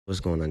What's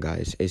going on,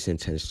 guys? It's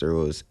Intense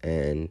Thrills,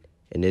 and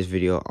in this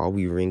video I'll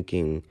be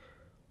ranking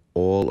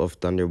all of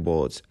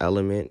Thunderbolt's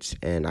elements,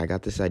 and I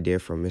got this idea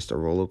from Mr.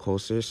 Roller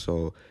Coaster,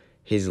 so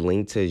his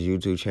link to his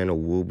YouTube channel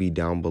will be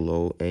down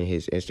below and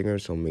his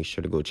Instagram, so make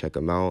sure to go check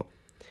him out.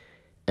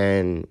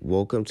 And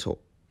welcome to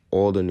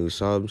all the new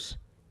subs.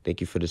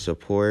 Thank you for the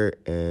support,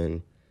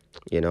 and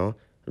I'm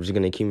just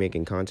gonna keep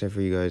making content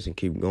for you guys and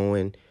keep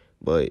going.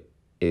 But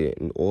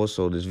and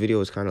also, this video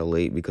is kind of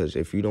late because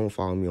if you don't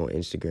follow me on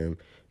Instagram,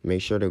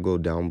 make sure to go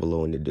down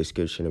below in the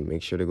description and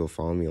make sure to go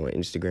follow me on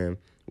Instagram,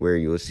 where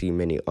you'll see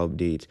many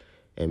updates.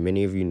 And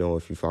many of you know,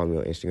 if you follow me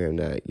on Instagram,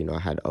 that I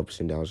had ups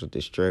and downs with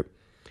this trip,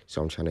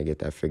 so I'm trying to get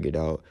that figured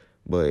out.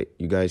 But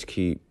you guys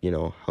keep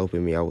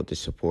helping me out with the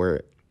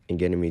support and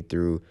getting me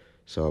through,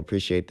 so I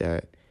appreciate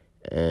that.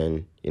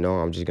 And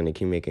I'm just gonna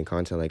keep making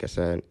content, like I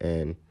said.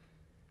 And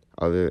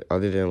other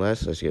than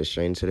less, let's get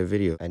straight into the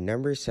video. At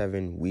number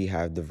 7, we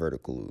have the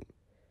vertical loop.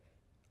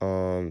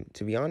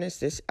 To be honest,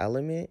 this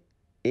element,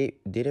 it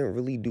didn't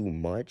really do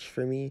much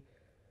for me.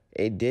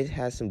 It did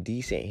have some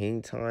decent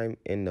hang time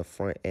in the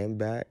front and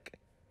back,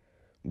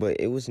 but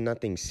it was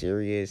nothing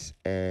serious.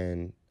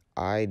 And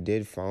I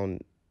did find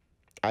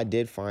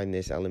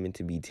this element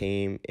to be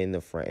tame in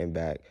the front and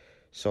back.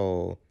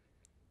 So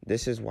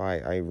this is why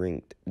I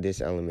ranked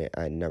this element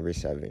at number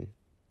 7.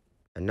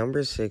 At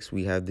number 6,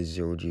 we have the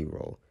 0G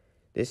roll.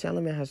 This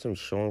element has some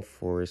strong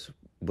force,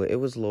 but it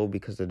was low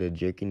because of the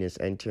jerkiness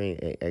entering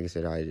and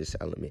exit out of this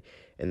element.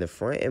 In the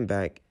front and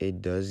back,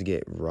 it does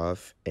get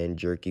rough and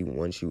jerky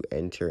once you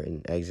enter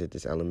and exit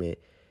this element.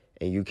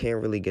 And you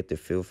can't really get the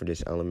feel for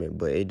this element,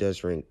 but it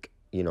does rank,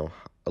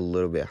 a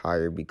little bit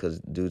higher because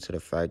due to the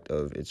fact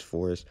of its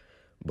force.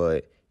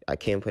 But I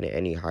can't put it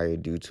any higher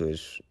due to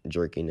its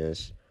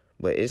jerkiness,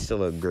 but it's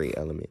still a great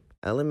element.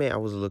 Element I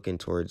was looking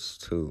towards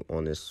too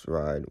on this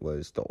ride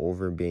was the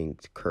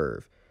overbanked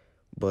curve.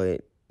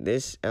 But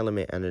this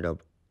element ended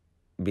up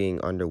being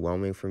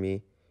underwhelming for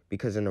me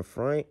because in the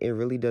front, it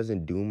really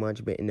doesn't do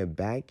much. But in the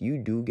back, you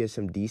do get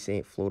some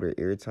decent floater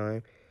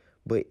airtime,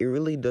 but it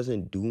really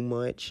doesn't do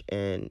much.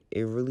 And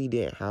it really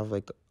didn't have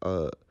like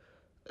a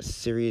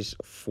serious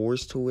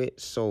force to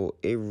it. So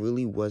it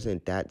really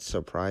wasn't that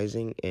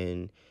surprising.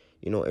 And,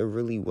 it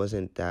really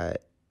wasn't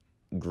that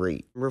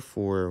great. Number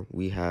 4,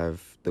 we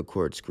have the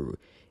corkscrew.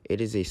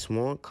 It is a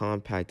small,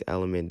 compact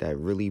element that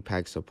really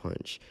packs a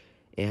punch.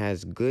 It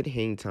has good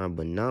hang time,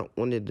 but not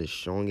one of the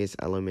strongest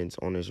elements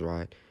on this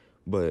ride.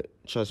 But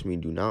trust me,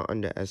 do not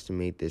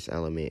underestimate this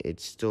element.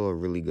 It's still a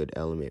really good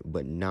element,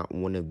 but not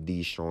one of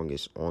the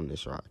strongest on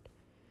this ride.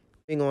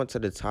 Moving on to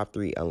the top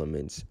 3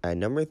 elements. At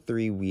number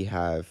 3, we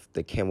have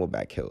the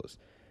camelback hills.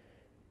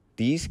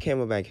 These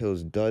camelback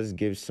hills does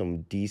give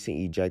some decent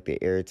ejected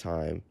air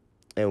time.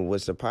 And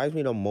what surprised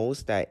me the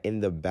most, that in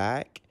the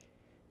back,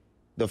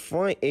 the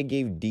front, it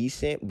gave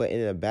decent, but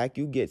in the back,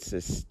 you get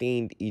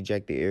sustained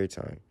ejected air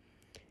time.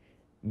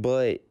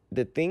 But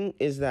the thing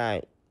is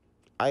that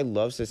I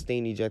love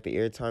sustained ejected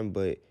air time,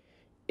 but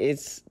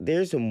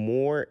there's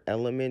more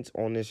elements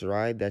on this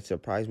ride that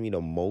surprised me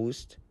the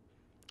most.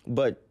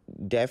 But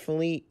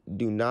definitely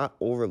do not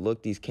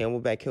overlook these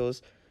camelback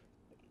hills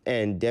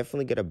and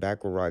definitely get a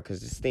backward ride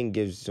because this thing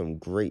gives some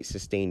great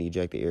sustained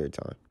ejected air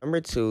time. Number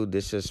 2,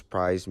 this just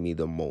surprised me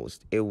the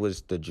most. It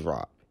was the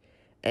drop.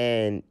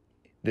 And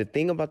the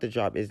thing about the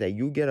drop is that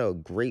you get a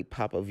great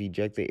pop of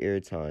ejected air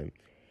time.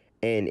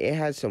 And it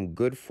has some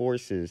good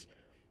forces,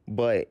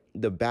 but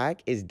the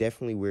back is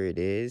definitely where it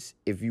is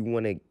if you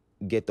want to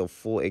get the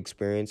full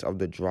experience of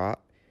the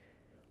drop.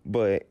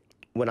 But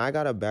when I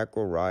got a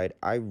backward ride,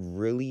 I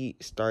really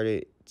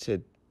started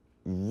to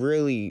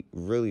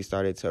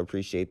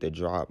appreciate the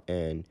drop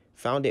and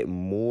found it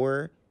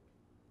more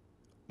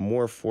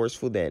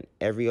forceful than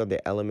every other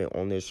element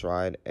on this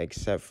ride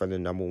except for the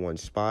number 1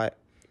 spot.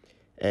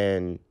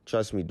 And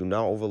trust me, do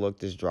not overlook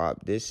this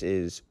drop. This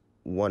is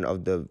one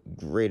of the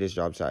greatest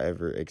drops I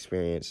ever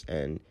experienced,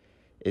 and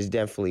it's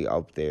definitely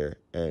up there,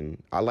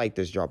 and I like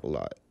this drop a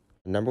lot.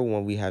 Number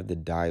 1, we have the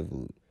dive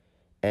loop,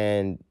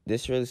 and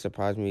this really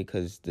surprised me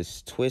because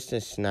this twist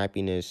and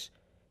snappiness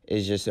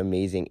is just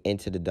amazing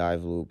into the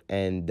dive loop,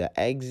 and the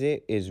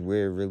exit is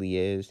where it really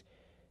is.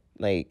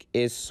 Like,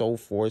 it's so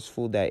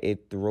forceful that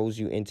it throws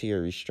you into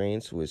your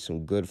restraints with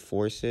some good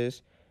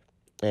forces.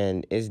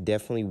 And it's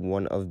definitely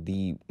one of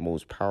the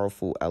most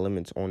powerful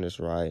elements on this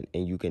ride,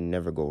 and you can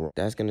never go wrong.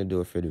 That's going to do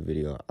it for the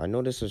video. I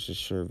know this is a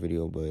short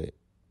video, but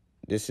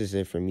this is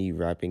it for me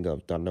wrapping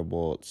up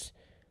Thunderbolt's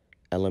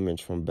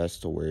elements from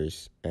best to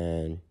worst.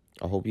 And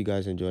I hope you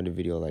guys enjoyed the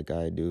video like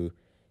I do.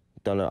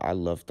 I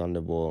love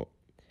Thunderbolt.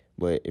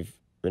 But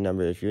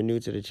remember, if you're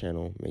new to the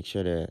channel, make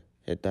sure to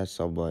hit that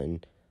sub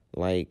button,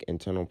 like, and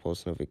turn on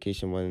post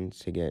notification buttons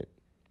to get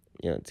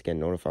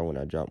notified when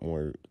I drop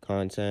more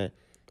content.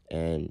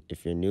 And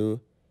if you're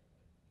new,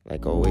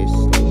 like always,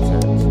 stay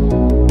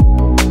tuned.